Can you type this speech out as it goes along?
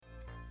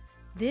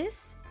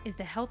This is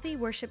the Healthy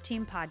Worship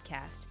Team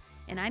Podcast,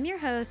 and I'm your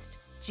host,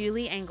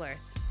 Julie Engler.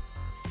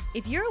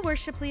 If you're a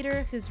worship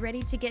leader who's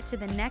ready to get to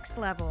the next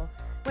level,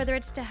 whether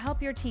it's to help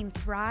your team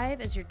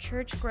thrive as your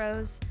church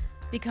grows,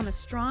 become a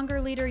stronger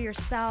leader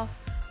yourself,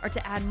 or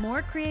to add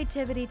more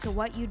creativity to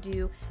what you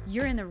do,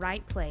 you're in the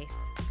right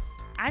place.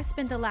 I've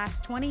spent the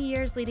last 20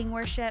 years leading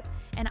worship,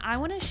 and I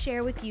want to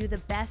share with you the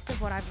best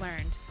of what I've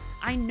learned.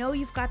 I know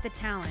you've got the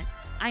talent.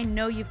 I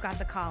know you've got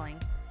the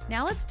calling.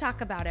 Now let's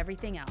talk about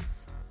everything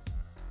else.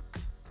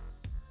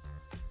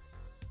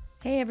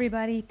 Hey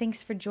everybody,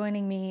 thanks for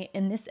joining me.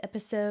 In this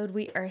episode,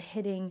 we are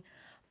hitting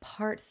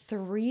part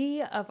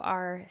 3 of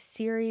our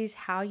series,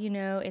 How You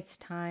Know It's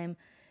Time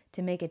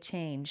to Make a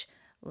Change.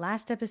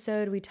 Last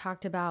episode, we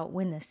talked about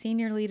when the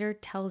senior leader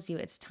tells you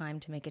it's time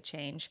to make a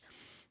change.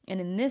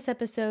 And in this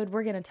episode,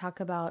 we're going to talk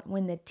about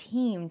when the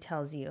team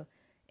tells you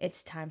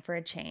it's time for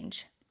a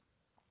change.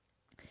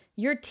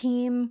 Your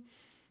team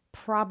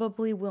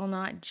probably will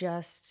not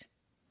just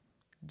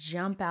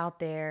jump out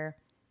there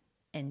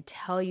and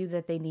tell you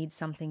that they need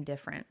something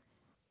different.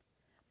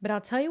 But I'll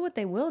tell you what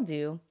they will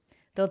do.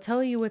 They'll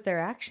tell you with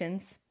their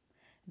actions.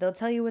 They'll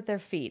tell you with their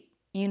feet.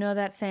 You know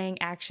that saying,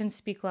 actions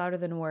speak louder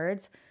than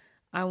words?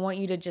 I want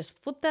you to just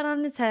flip that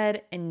on its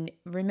head and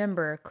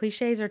remember,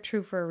 cliches are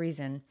true for a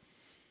reason.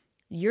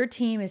 Your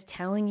team is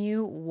telling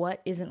you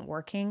what isn't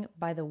working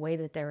by the way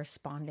that they're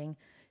responding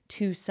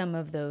to some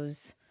of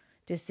those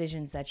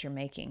decisions that you're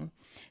making.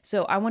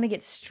 So I want to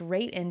get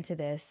straight into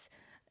this.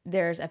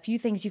 There's a few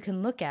things you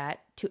can look at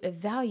to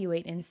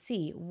evaluate and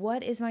see,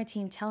 what is my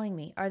team telling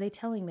me? Are they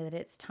telling me that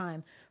it's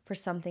time for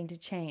something to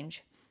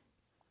change?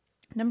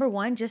 Number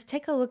 1, just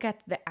take a look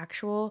at the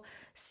actual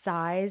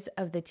size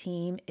of the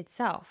team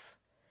itself.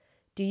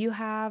 Do you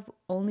have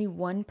only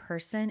one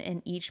person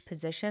in each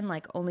position,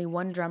 like only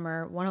one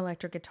drummer, one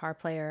electric guitar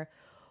player,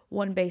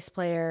 one bass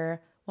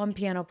player, one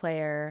piano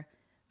player,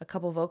 a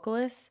couple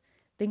vocalists?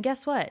 Then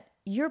guess what?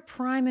 You're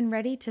prime and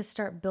ready to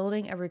start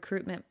building a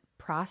recruitment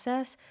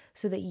process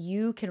so that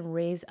you can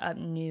raise up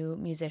new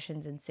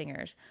musicians and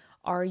singers.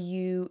 Do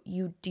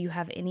you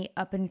have any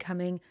up and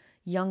coming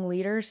young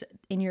leaders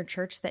in your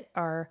church that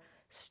are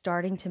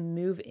starting to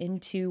move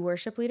into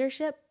worship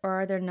leadership, or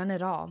are there none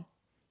at all?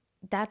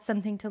 That's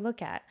something to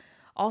look at.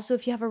 Also,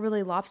 if you have a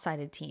really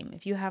lopsided team,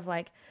 if you have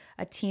like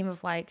a team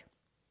of like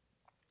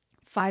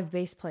 5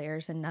 bass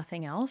players and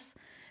nothing else,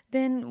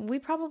 then we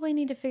probably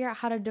need to figure out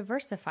how to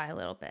diversify a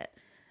little bit.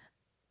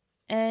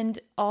 And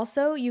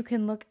also you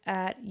can look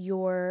at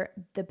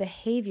the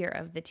behavior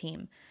of the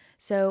team.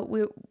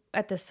 So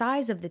at the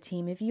size of the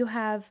team, if you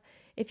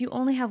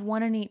only have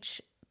one in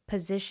each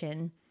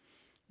position,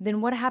 then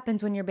what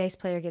happens when your bass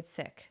player gets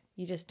sick?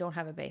 You just don't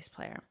have a bass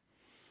player.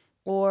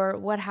 Or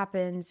what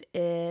happens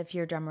if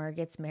your drummer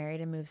gets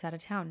married and moves out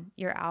of town?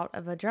 You're out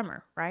of a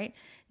drummer, right?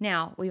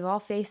 Now, we've all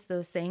faced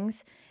those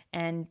things,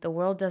 and the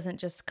world doesn't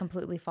just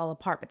completely fall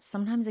apart, but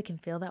sometimes it can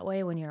feel that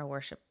way when you're a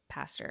worship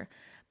pastor,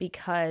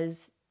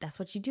 because that's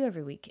what you do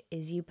every week,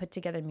 is you put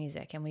together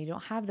music. And when you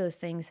don't have those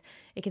things,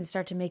 it can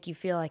start to make you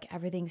feel like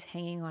everything's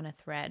hanging on a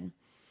thread.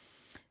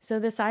 So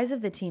the size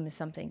of the team is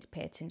something to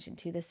pay attention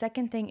to. The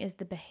second thing is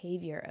the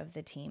behavior of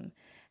the team.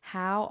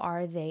 How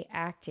are they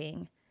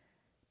acting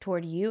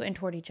toward you and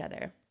toward each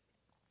other?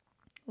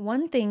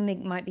 One thing they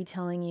might be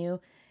telling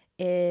you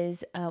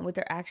is with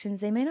their actions,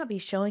 they may not be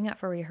showing up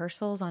for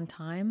rehearsals on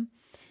time.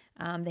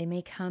 They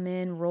may come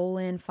in, roll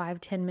in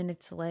 5-10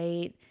 minutes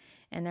late,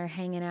 and they're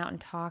hanging out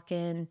and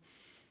talking,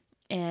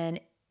 and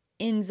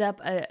ends up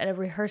at a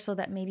rehearsal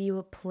that maybe you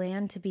would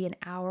plan to be an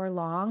hour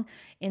long,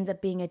 ends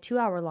up being a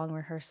 2-hour long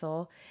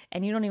rehearsal,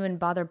 and you don't even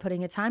bother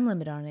putting a time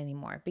limit on it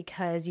anymore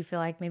because you feel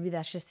like maybe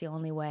that's just the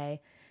only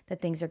way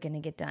that things are going to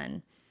get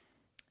done.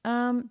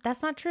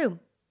 That's not true.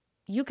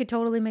 You could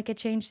totally make a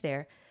change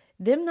there.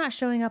 Them not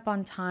showing up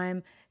on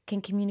time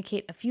can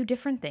communicate a few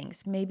different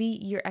things. Maybe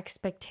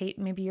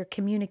your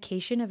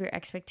communication of your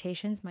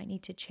expectations might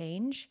need to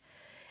change.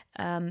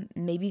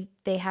 Maybe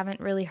they haven't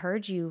really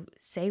heard you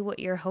say what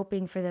you're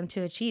hoping for them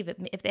to achieve.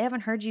 If they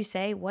haven't heard you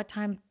say what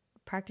time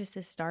practice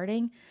is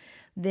starting,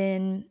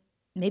 then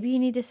maybe you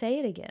need to say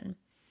it again.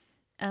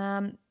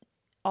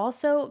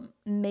 Also,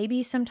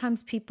 maybe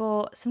sometimes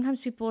people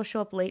will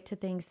show up late to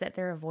things that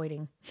they're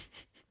avoiding.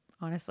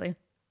 Honestly,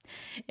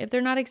 if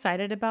they're not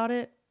excited about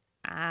it,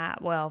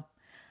 well,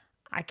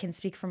 I can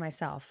speak for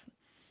myself.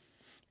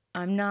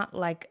 I'm not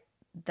like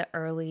the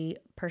early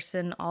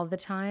person all the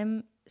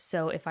time.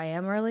 So if I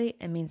am early,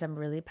 it means I'm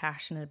really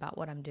passionate about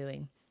what I'm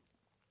doing.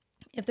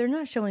 If they're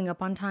not showing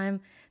up on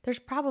time, there's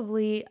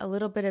probably a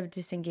little bit of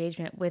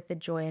disengagement with the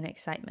joy and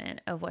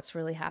excitement of what's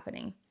really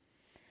happening.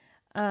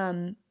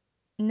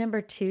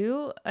 Number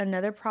 2,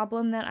 another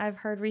problem that I've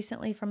heard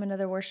recently from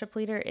another worship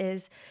leader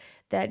is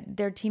that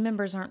their team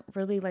members aren't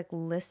really like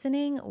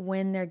listening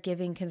when they're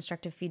giving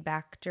constructive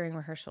feedback during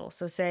rehearsal.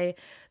 So say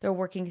they're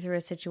working through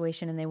a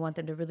situation and they want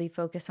them to really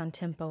focus on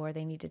tempo or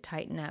they need to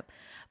tighten up.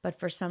 But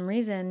for some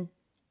reason,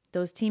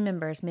 those team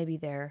members, maybe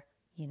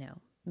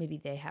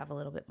they have a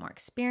little bit more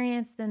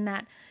experience than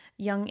that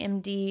young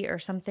MD or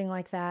something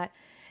like that.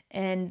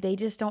 and they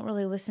just don't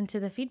really listen to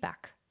the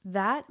feedback.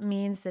 That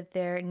means that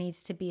there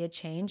needs to be a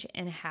change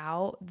in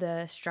how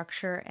the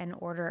structure and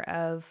order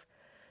of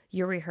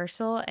your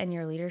rehearsal and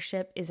your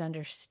leadership is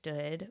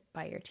understood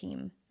by your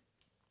team.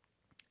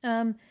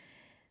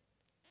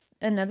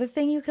 Another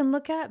thing you can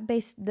look at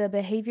based the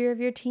behavior of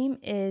your team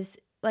is,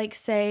 like,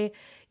 say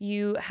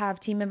you have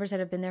team members that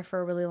have been there for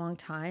a really long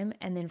time,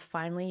 and then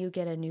finally you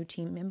get a new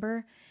team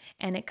member,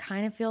 and it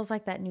kind of feels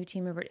like that new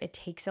team member, it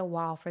takes a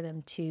while for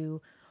them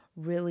to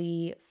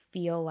really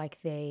feel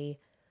like they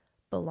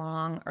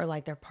belong or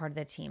like they're part of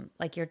the team.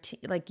 Like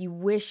like you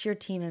wish your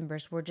team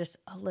members were just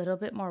a little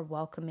bit more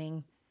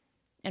welcoming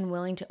and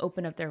willing to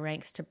open up their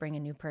ranks to bring a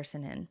new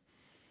person in.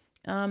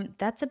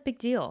 That's a big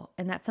deal,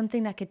 and that's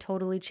something that could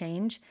totally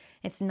change.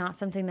 It's not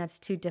something that's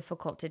too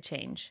difficult to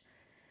change.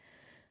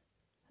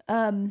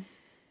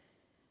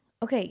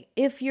 Okay,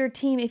 if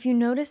you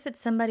notice that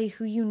somebody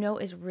who you know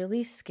is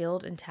really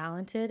skilled and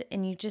talented,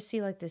 and you just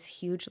see like this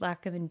huge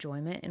lack of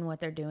enjoyment in what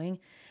they're doing,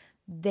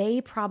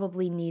 they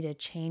probably need a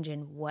change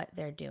in what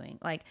they're doing.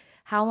 Like,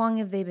 how long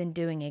have they been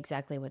doing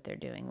exactly what they're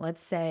doing?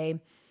 Let's say,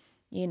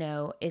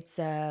 it's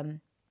a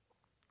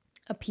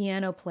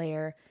piano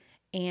player,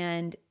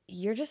 and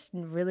you're just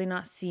really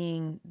not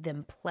seeing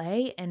them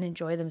play and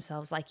enjoy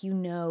themselves like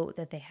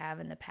that they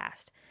have in the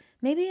past.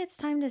 Maybe it's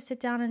time to sit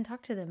down and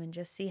talk to them and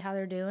just see how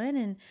they're doing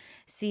and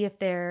see if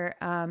they've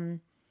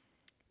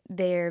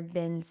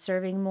been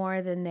serving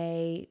more than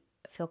they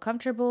feel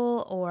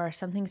comfortable, or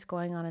something's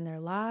going on in their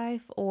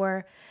life,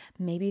 or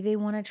maybe they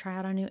want to try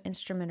out a new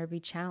instrument or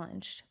be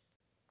challenged.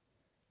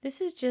 This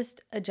is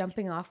just a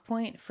jumping off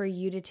point for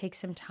you to take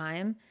some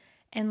time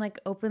and like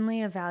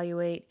openly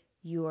evaluate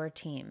your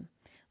team.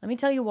 Let me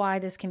tell you why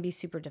this can be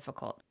super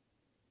difficult.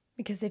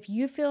 Because if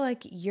you feel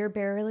like you're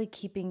barely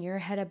keeping your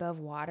head above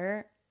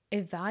water,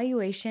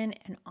 evaluation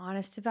and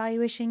honest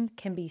evaluation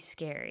can be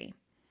scary.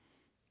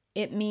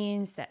 It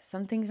means that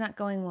something's not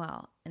going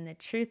well. And the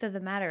truth of the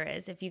matter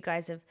is, if you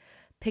guys have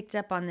picked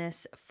up on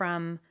this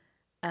from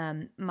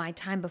my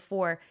time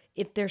before,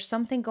 if there's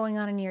something going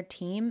on in your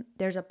team,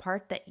 there's a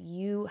part that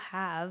you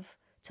have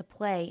to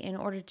play in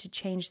order to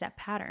change that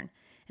pattern.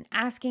 And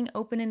asking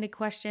open-ended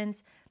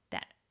questions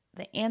that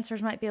the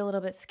answers might be a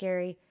little bit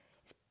scary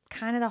is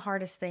kind of the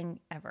hardest thing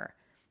ever.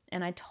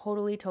 And I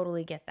totally,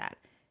 totally get that.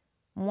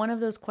 One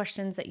of those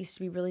questions that used to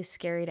be really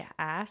scary to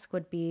ask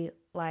would be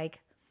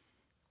like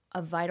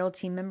a vital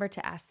team member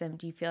to ask them,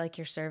 do you feel like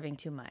you're serving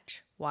too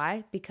much?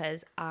 Why?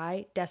 Because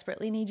I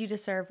desperately need you to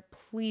serve.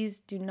 Please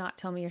do not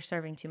tell me you're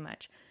serving too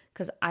much,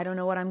 because I don't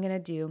know what I'm going to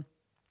do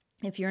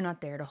if you're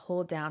not there to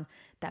hold down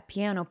that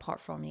piano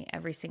part for me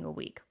every single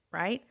week,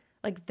 right?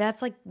 Like,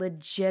 that's like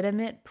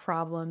legitimate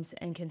problems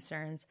and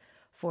concerns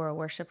for a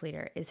worship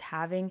leader, is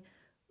having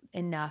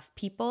enough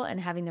people and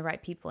having the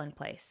right people in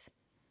place.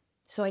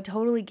 So I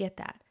totally get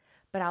that.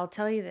 But I'll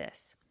tell you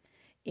this,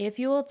 if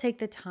you will take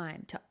the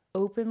time to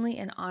openly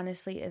and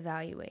honestly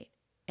evaluate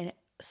and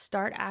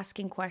start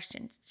asking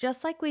questions,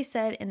 just like we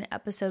said in the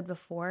episode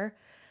before,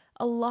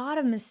 a lot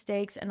of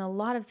mistakes and a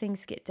lot of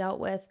things get dealt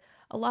with,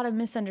 a lot of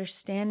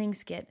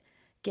misunderstandings get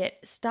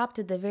stopped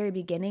at the very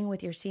beginning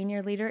with your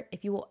senior leader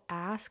if you will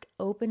ask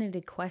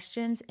open-ended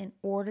questions in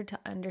order to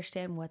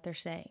understand what they're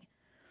saying.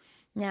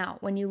 Now,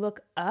 when you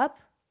look up,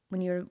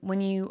 when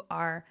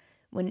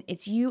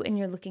it's you and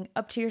you're looking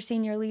up to your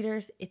senior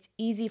leaders, it's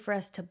easy for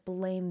us to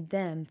blame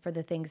them for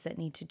the things that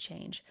need to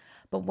change.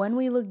 But when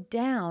we look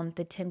down,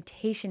 the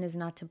temptation is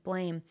not to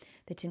blame.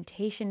 The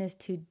temptation is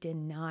to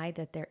deny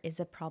that there is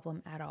a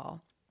problem at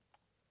all.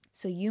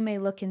 So you may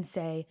look and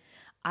say,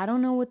 I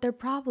don't know what their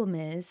problem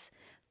is.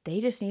 They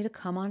just need to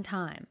come on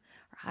time.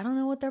 Or I don't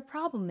know what their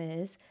problem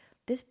is.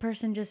 This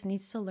person just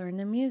needs to learn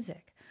their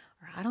music.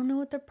 Or I don't know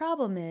what their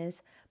problem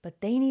is,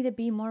 but they need to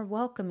be more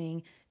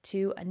welcoming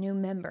to a new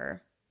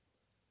member.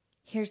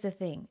 Here's the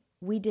thing.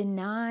 We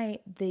deny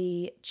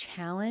the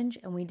challenge,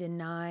 and we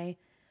deny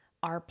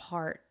our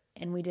part,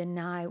 and we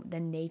deny the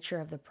nature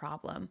of the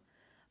problem.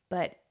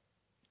 But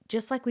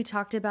just like we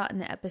talked about in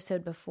the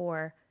episode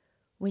before,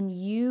 when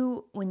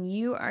you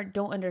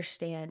don't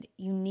understand,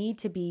 you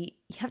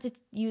have to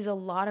use a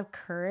lot of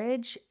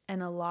courage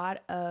and a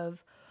lot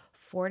of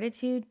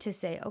fortitude to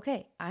say,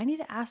 okay, I need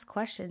to ask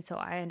questions so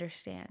I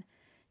understand.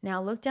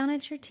 Now look down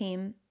at your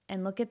team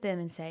and look at them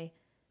and say,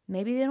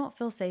 maybe they don't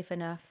feel safe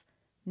enough.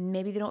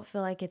 Maybe they don't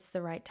feel like it's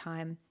the right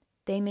time.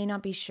 They may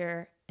not be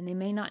sure, and they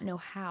may not know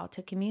how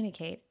to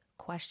communicate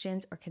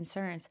questions or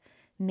concerns.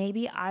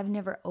 Maybe I've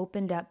never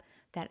opened up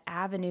that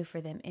avenue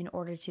for them in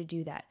order to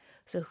do that.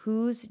 So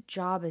whose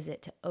job is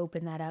it to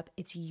open that up?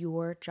 It's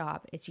your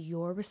job. It's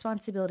your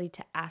responsibility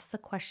to ask the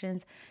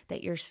questions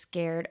that you're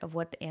scared of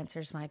what the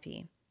answers might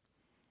be.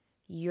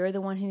 You're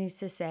the one who needs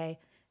to say,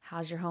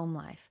 how's your home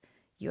life?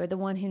 You're the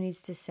one who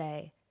needs to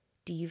say,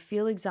 do you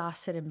feel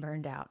exhausted and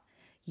burned out?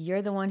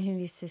 You're the one who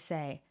needs to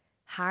say,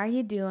 how are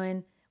you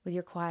doing with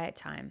your quiet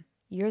time?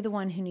 You're the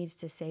one who needs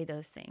to say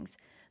those things,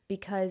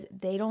 because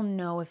they don't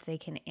know if they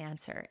can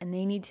answer, and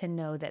they need to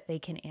know that they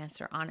can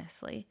answer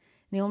honestly.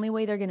 And the only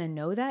way they're going to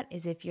know that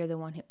is if you're the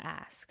one who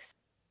asks.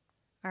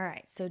 All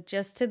right, so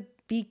just to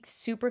be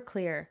super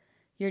clear.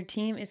 Your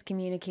team is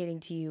communicating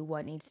to you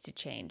what needs to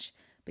change,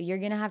 but you're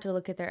going to have to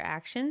look at their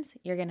actions.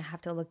 You're going to have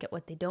to look at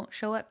what they don't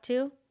show up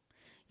to.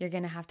 You're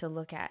going to have to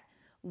look at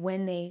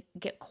when they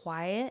get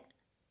quiet,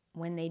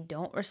 when they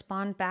don't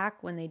respond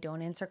back, when they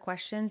don't answer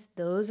questions.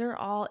 Those are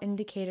all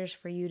indicators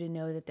for you to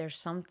know that there's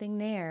something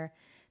there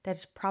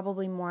that's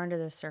probably more under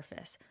the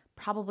surface,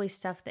 probably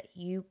stuff that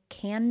you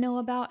can know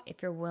about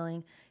if you're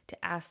willing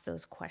to ask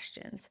those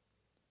questions.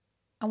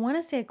 I want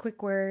to say a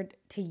quick word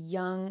to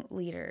young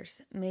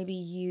leaders. Maybe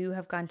you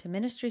have gone to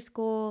ministry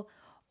school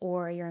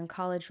or you're in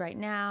college right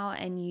now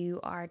and you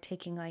are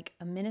taking like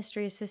a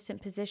ministry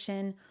assistant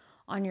position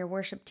on your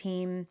worship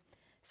team,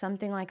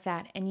 something like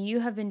that. And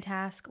you have been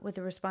tasked with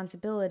the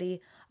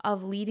responsibility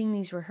of leading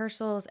these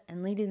rehearsals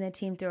and leading the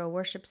team through a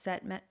worship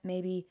set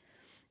maybe,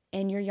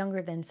 and you're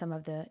younger than some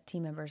of the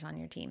team members on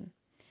your team.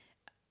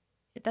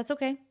 That's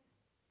okay.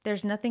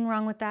 There's nothing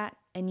wrong with that,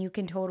 and you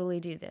can totally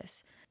do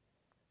this.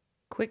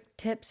 Quick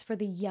tips for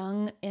the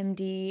young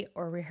MD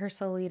or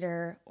rehearsal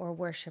leader or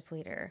worship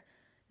leader.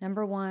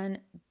 Number one,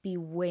 be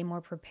way more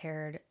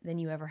prepared than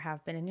you ever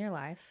have been in your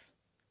life.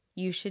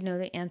 You should know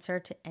the answer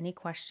to any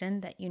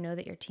question that you know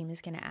that your team is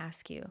going to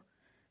ask you.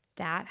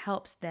 That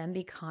helps them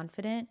be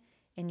confident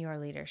in your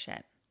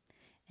leadership.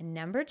 And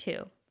number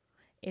two,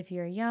 if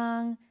you're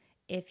young,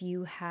 if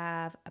you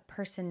have a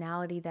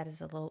personality that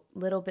is a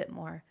little bit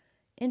more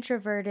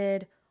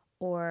introverted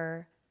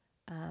or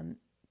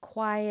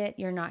quiet,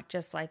 you're not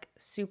just like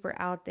super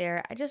out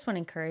there, I just want to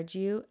encourage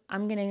you.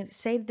 I'm going to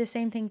say the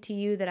same thing to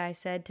you that I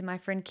said to my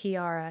friend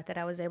Kiara that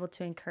I was able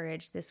to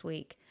encourage this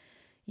week.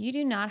 You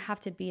do not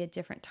have to be a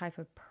different type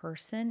of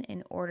person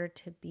in order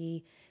to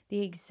be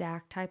the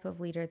exact type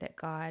of leader that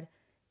God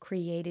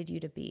created you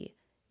to be.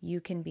 You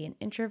can be an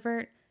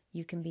introvert,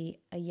 you can be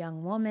a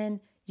young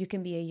woman, you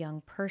can be a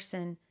young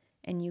person,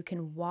 and you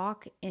can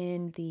walk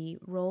in the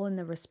role and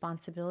the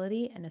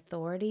responsibility and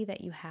authority that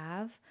you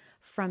have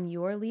from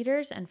your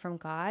leaders and from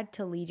God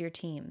to lead your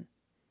team.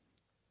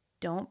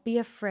 Don't be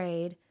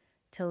afraid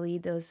to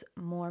lead those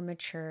more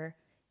mature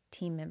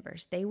team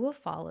members. They will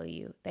follow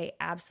you. They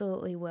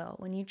absolutely will.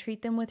 When you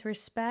treat them with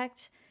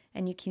respect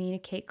and you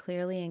communicate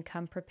clearly and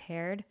come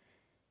prepared,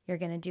 you're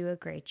going to do a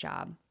great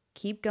job.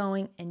 Keep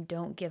going and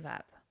don't give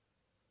up.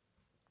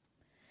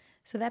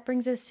 So that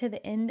brings us to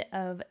the end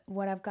of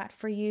what I've got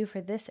for you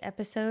for this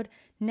episode.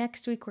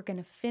 Next week, we're going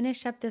to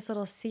finish up this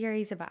little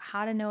series about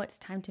how to know it's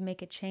time to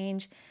make a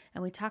change.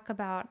 And we talk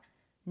about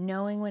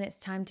knowing when it's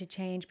time to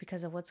change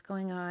because of what's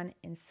going on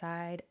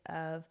inside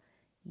of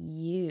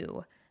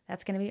you.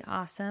 That's going to be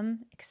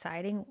awesome,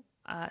 exciting.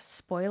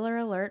 Spoiler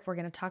alert, we're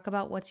going to talk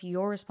about what's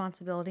your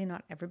responsibility,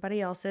 not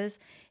everybody else's,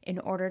 in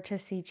order to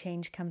see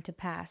change come to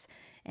pass.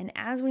 And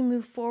as we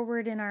move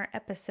forward in our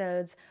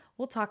episodes,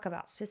 we'll talk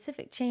about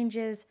specific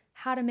changes,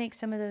 how to make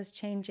some of those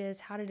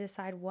changes, how to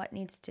decide what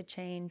needs to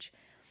change,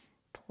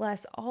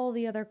 plus all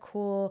the other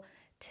cool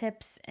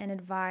tips and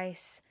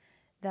advice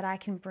that I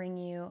can bring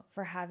you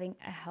for having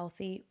a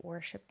healthy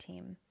worship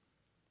team.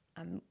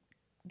 I'm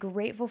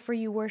grateful for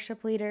you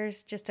worship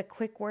leaders. Just a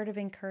quick word of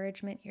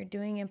encouragement. You're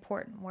doing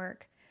important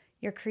work.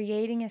 You're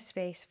creating a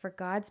space for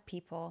God's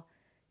people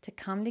to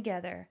come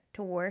together,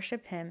 to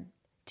worship Him,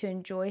 to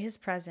enjoy His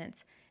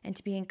presence, and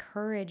to be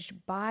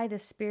encouraged by the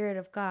Spirit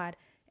of God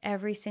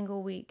every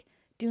single week.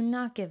 Do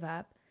not give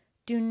up.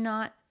 Do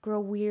not grow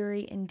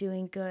weary in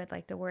doing good,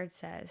 like the word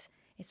says.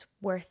 It's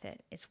worth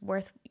it. It's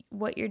worth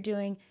what you're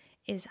doing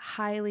is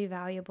highly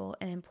valuable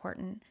and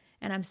important.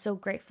 And I'm so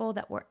grateful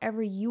that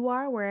wherever you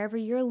are, wherever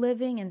you're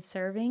living and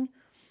serving,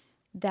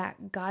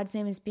 that God's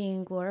name is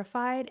being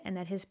glorified and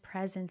that His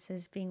presence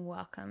is being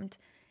welcomed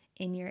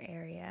in your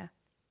area.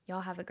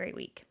 Y'all have a great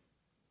week.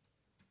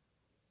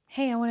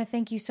 Hey, I want to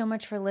thank you so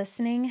much for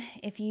listening.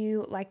 If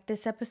you liked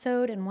this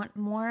episode and want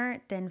more,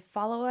 then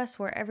follow us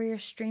wherever you're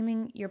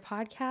streaming your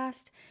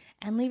podcast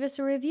and leave us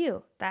a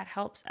review. That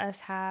helps us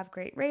have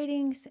great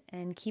ratings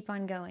and keep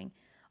on going.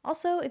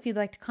 Also, if you'd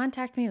like to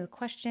contact me with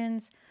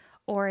questions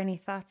or any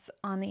thoughts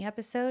on the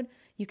episode,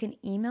 you can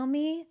email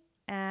me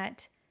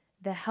at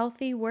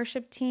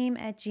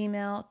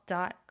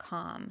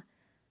thehealthyworshipteam@gmail.com.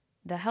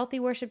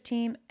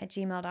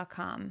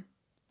 thehealthyworshipteam@gmail.com.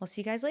 We'll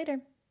see you guys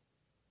later.